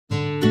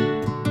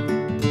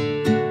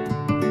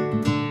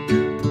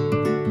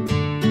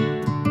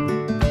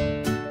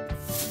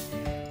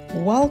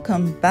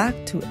Welcome back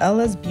to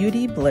Ella's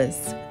Beauty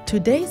Bliss.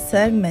 Today's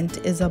segment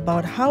is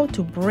about how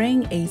to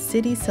bring a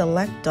City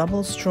Select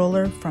double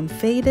stroller from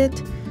faded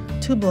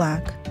to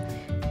black.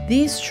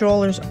 These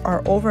strollers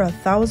are over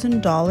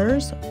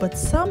 $1,000, but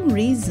some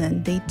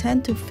reason they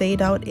tend to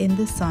fade out in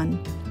the sun,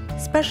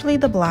 especially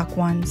the black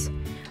ones.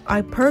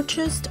 I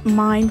purchased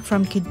mine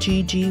from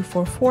Kijiji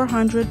for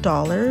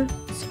 $400.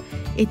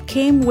 It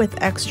came with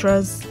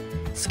extras,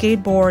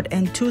 skateboard,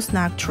 and 2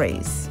 snack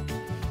trays.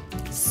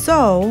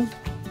 So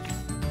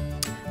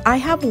I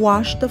have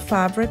washed the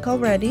fabric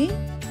already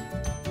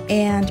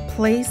and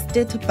placed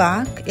it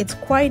back. It's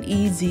quite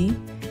easy.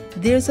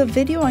 There's a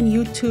video on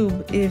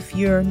YouTube if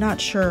you're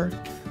not sure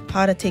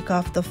how to take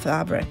off the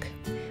fabric.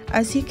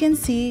 As you can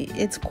see,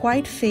 it's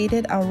quite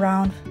faded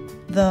around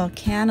the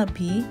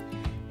canopy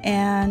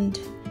and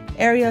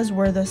areas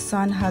where the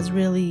sun has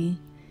really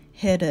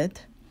hit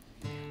it.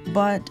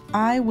 But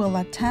I will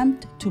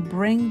attempt to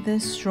bring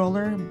this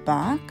stroller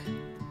back.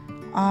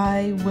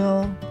 I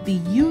will be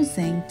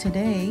using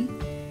today,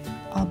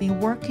 I'll be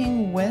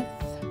working with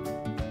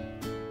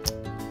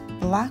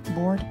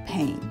Blackboard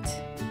paint.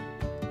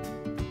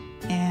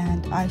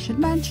 And I should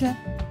mention,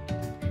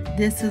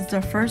 this is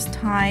the first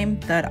time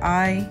that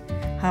I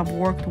have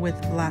worked with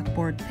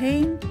Blackboard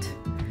paint.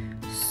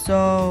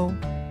 So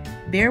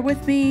bear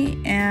with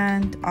me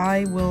and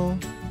I will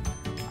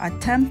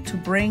attempt to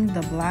bring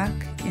the black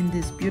in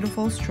this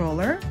beautiful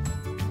stroller.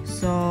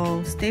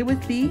 So stay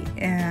with me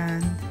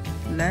and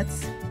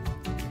let's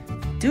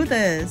do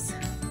this.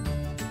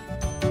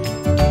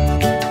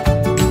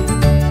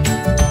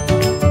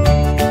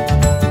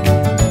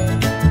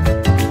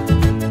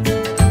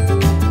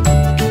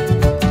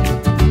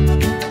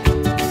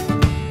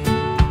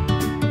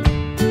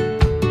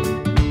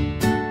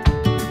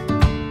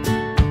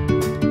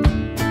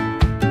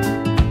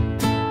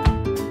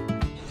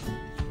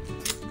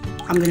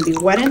 I'm going to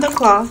be wetting the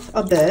cloth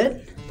a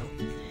bit,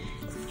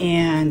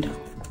 and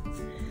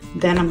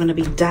then I'm going to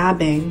be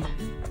dabbing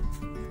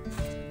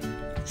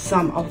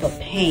some of the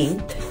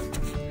paint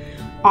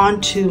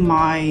onto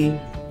my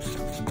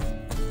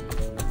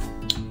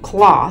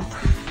cloth,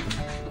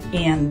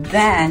 and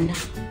then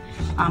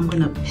I'm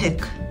going to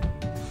pick,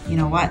 you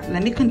know what,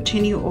 let me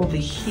continue over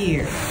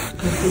here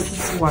because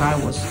this is what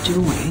I was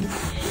doing.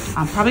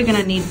 I'm probably going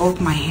to need both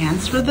my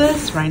hands for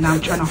this. Right now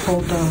I'm trying to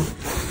hold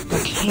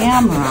the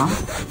camera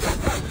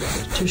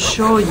to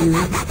show you,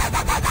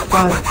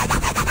 but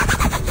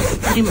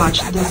pretty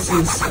much this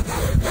is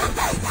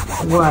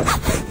what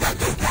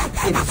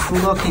it's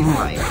looking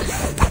like.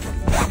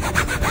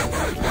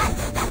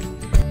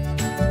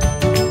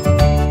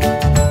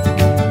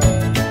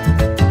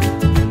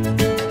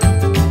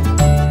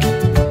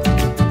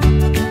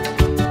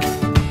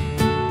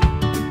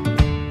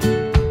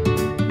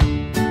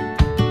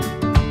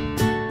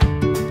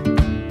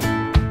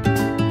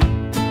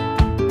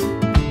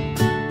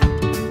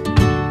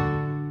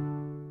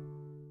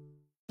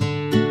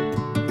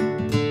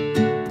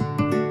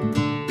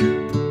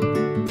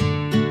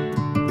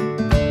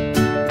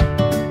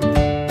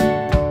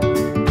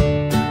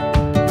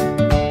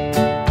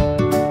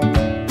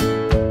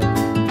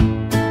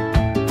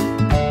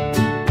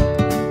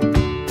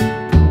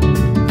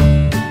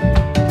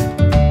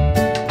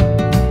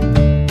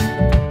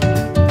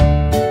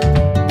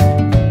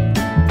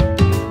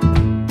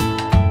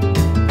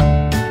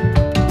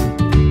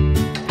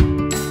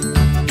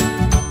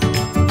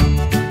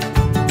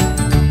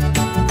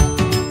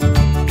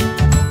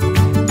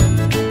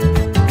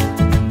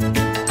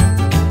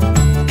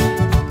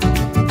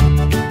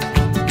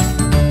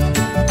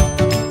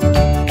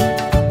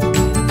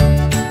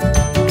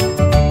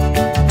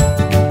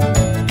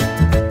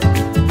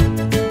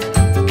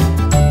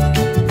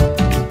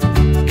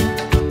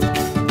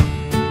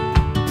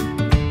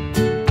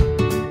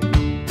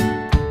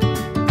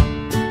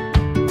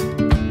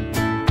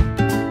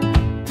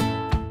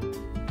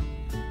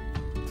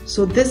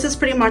 So this is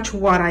pretty much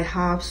what I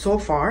have so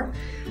far.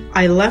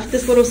 I left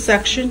this little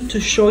section to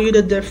show you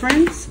the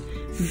difference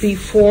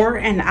before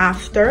and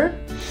after.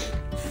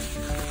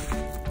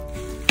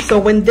 So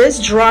when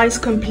this dries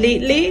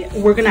completely,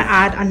 we're gonna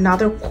add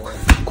another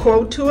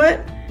coat to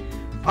it,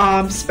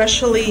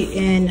 especially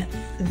in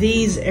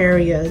these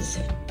areas.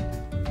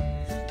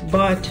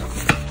 But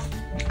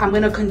I'm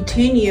gonna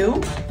continue,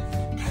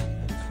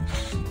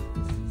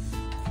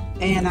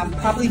 and I'm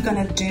probably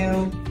gonna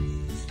do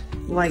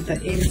like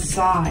the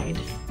inside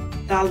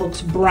that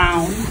looks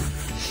brown,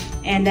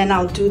 and then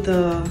I'll do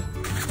the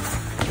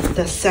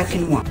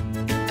second one.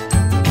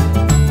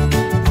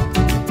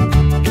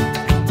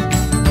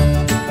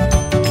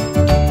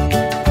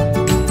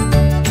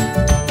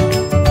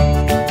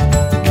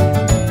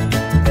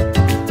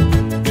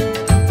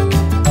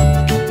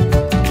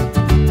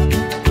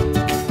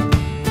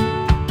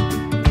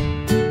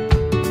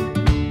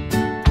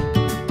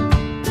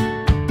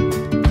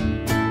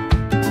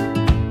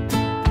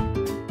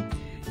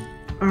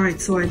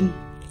 So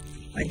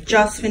I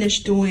just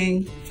finished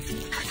doing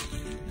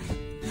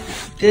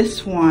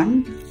this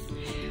one.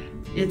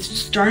 It's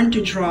starting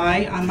to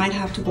dry. I might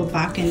have to go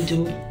back and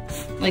do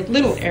like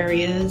little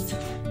areas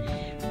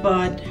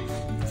but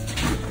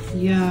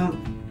yeah,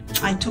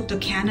 I took the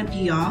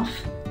canopy off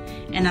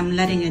and I'm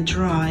letting it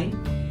dry.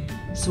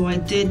 So I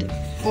did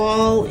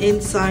all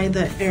inside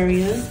the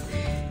area.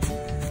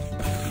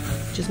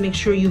 Just make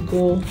sure you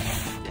go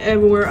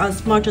everywhere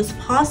as much as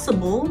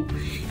possible.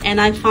 And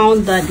I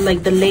found that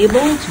like the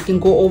labels, you can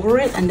go over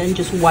it and then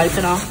just wipe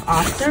it off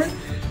after.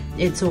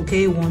 It's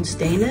okay, it won't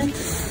stain it.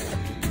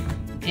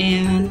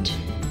 And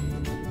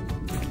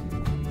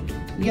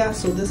yeah,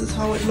 so this is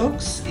how it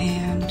looks,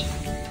 and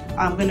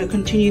I'm gonna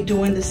continue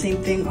doing the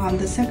same thing on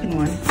the second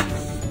one.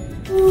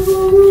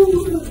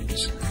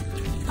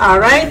 All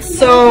right,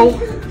 so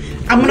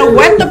I'm gonna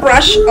wet the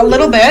brush a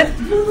little bit.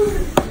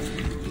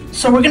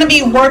 So we're gonna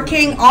be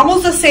working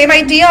almost the same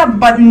idea,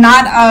 but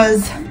not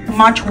as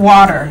much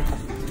water.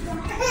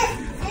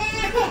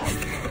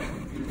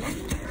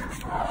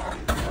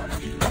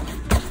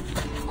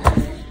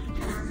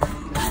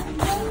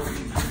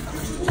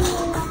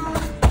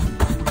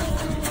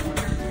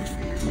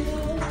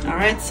 All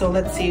right, so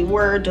let's see,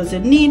 where does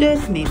it need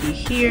it? Maybe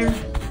here.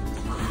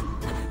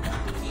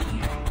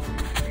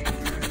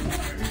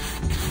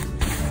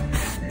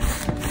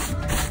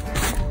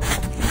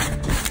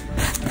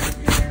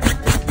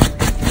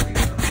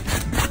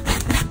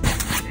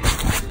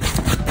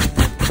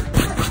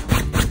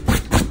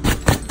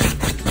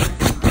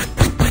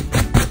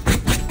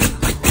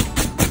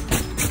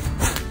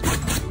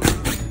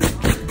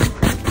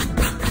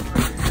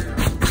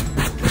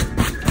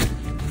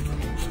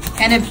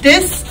 And if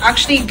this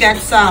actually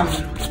gets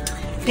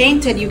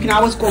painted, you can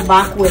always go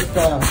back with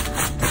a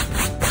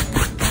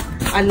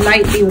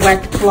lightly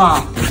wet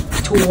cloth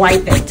to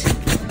wipe it.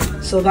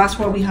 So that's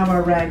why we have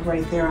our rag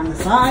right there on the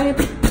side.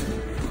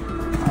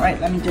 All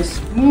right, let me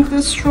just move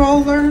this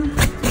stroller.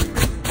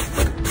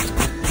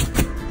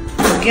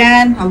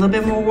 Again, a little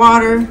bit more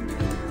water,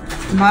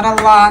 not a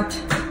lot,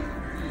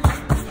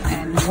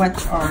 and wet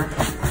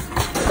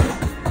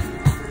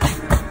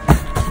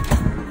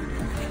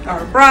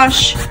our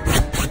brush.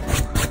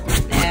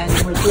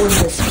 We're doing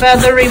this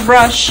feathery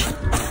brush.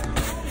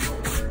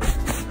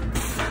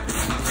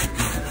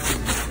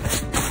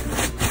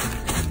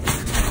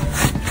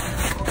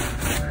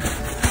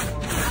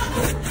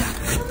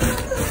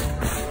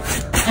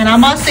 And I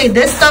must say,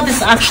 this stuff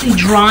is actually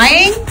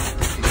drying.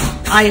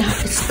 I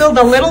spilled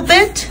a little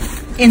bit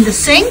in the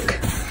sink,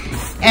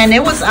 and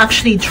it was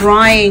actually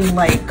drying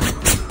like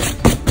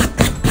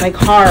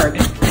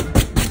hard.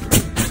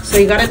 So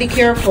you gotta be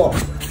careful.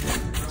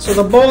 So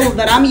the bowl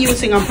that I'm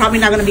using, I'm probably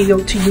not going to be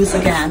able to use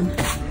again.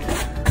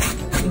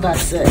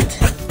 That's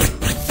it.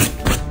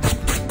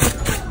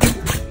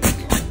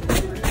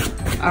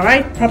 All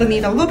right, probably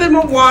need a little bit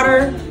more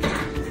water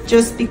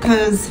just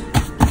because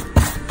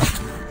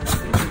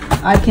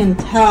I can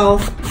tell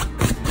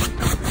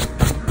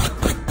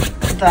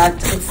that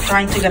it's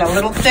starting to get a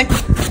little thick.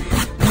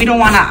 We don't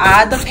want to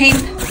add the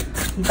paint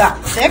that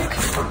thick.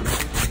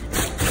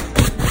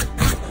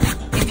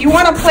 If you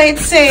want to play it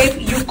safe,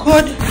 you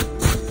could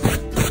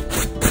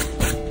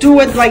do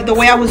it like the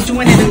way I was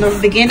doing it in the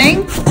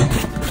beginning,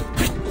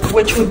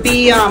 which would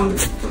be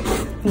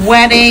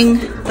wetting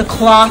the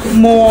cloth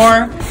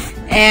more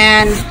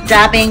and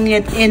dabbing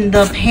it in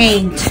the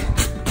paint.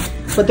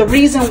 But the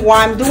reason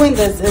why I'm doing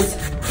this is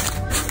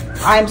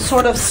I'm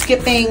sort of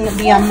skipping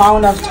the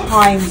amount of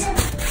times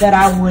that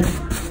I would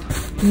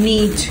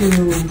need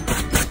to,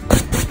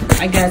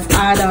 I guess,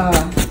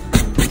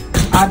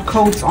 add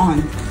coats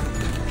on.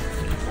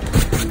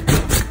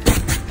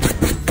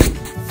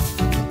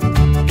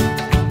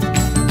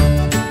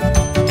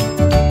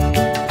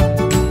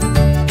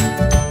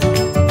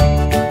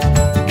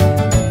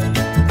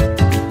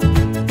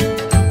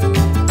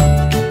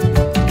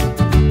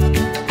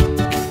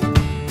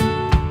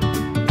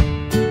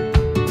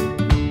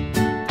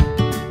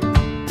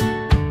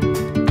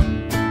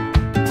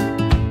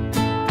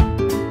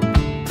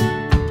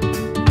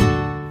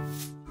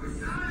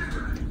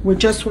 We're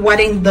just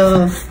wetting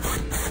the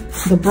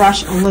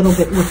brush a little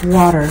bit with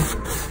water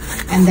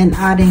and then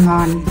adding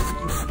on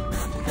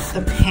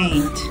the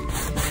paint.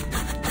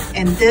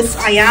 And this,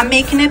 I am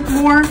making it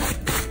more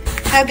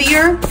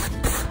heavier,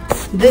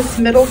 this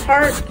middle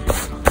part,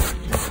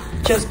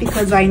 just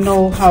because I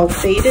know how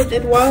faded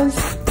it was.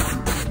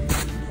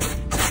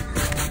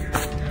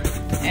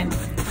 And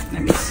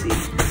let me see.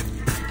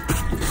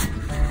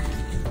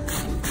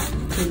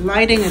 The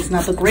lighting is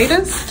not the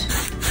greatest.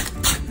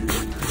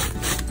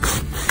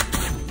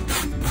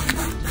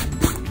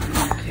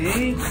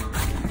 Okay.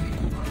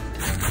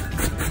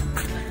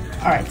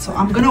 All right, so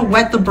I'm gonna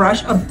wet the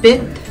brush a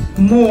bit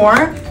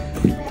more,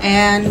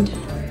 and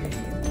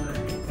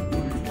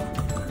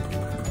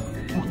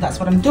that's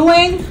what I'm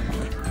doing.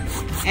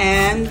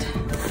 And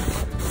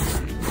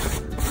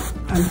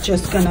I'm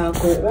just gonna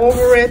go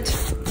over it.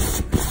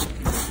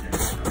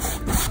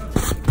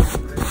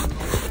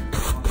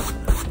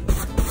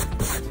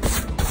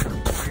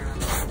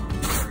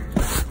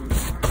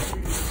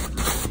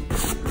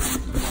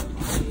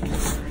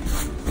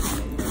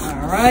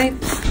 Right.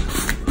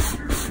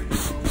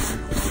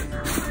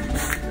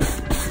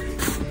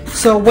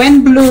 So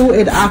when blue,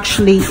 it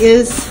actually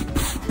is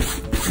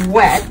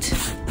wet,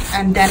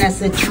 and then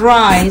as it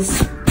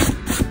dries,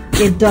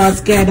 it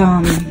does get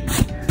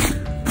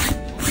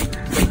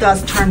it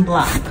does turn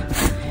black.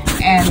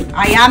 And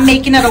I am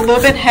making it a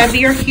little bit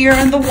heavier here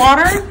in the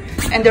water,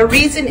 and the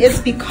reason is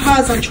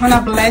because I'm trying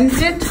to blend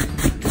it.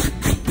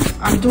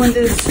 I'm doing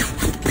this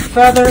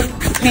feather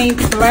paint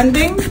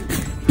blending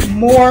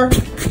more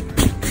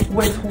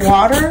with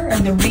water,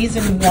 and the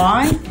reason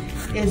why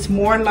is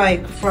more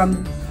like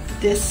from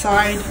this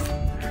side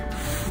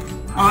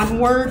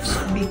onwards,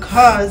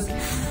 because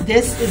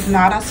this is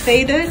not as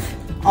faded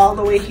all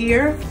the way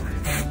here.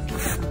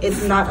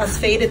 It's not as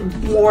faded,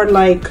 more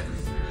like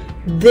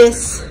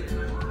this,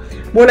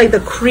 more like the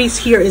crease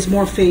here is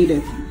more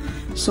faded.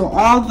 So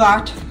all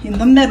that in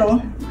the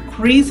middle,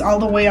 crease all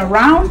the way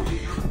around,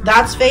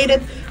 that's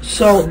faded,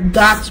 so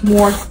that's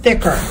more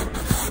thicker.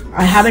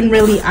 I haven't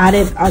really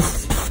added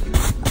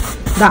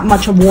that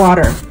much of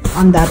water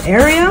on that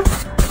area,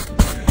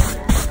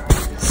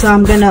 so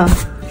I'm gonna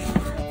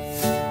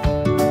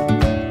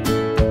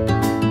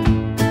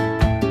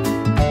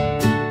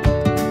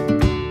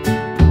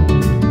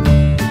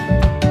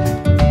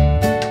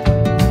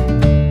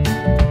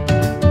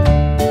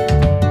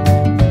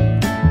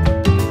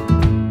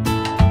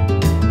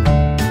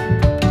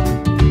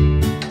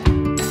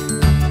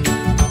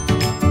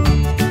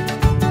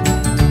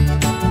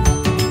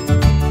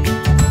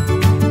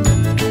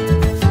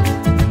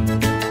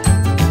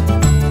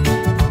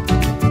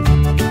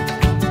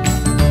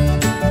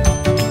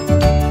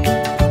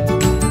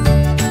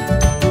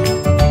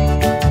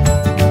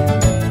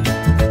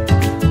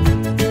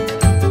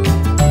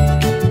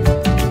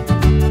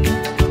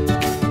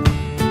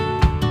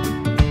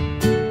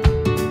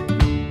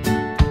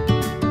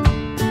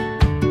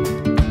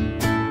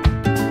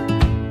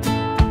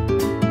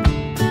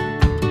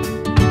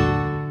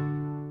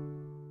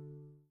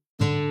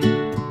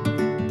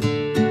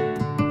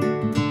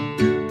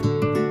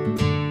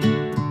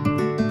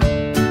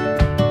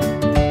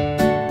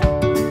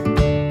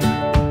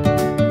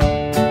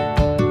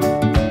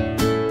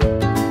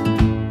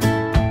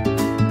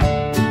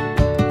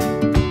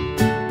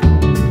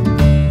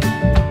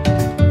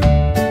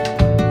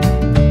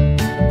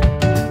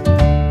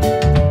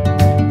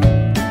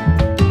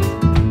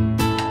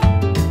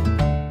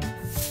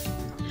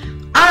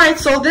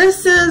so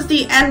this is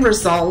the end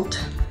result.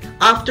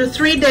 After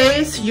 3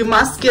 days, you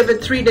must give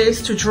it 3 days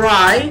to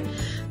dry.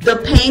 The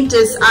paint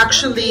is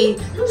actually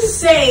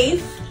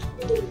safe,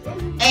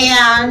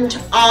 and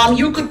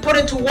you could put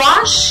it to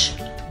wash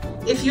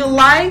if you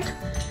like.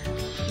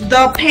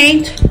 The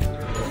paint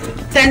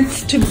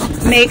tends to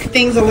make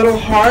things a little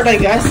hard, I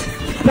guess,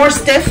 more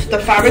stiff, the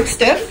fabric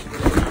stiff,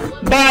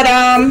 but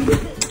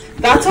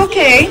that's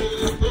okay.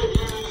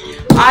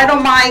 I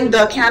don't mind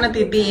the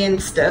canopy being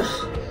stiff.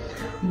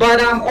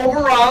 But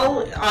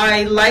overall,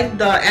 I like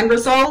the end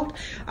result.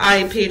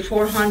 I paid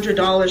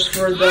 $400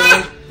 for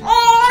the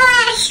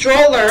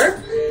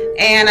stroller,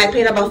 and I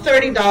paid about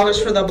 $30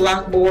 for the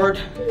Blackboard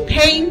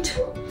paint.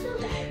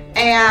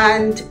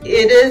 And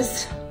it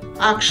is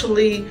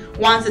actually,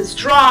 once it's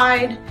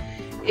dried,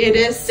 it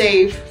is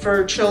safe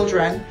for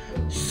children.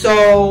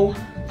 So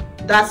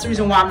that's the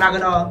reason why I'm not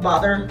gonna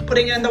bother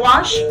putting it in the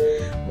wash.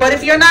 But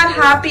if you're not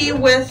happy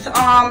with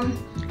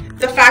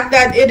the fact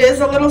that it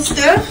is a little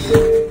stiff,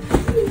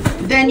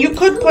 then you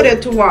could put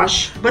it to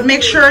wash, but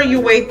make sure you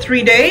wait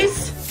 3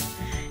 days.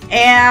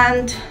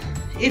 And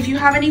if you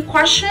have any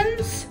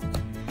questions,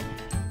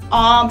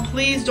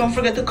 please don't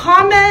forget to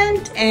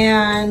comment,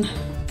 and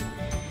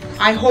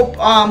I hope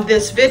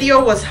this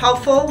video was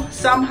helpful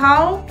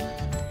somehow.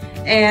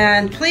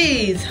 And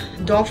please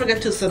don't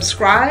forget to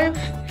subscribe.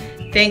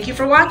 Thank you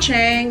for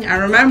watching,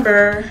 and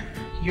remember,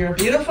 you're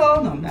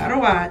beautiful no matter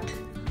what.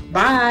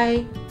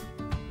 Bye.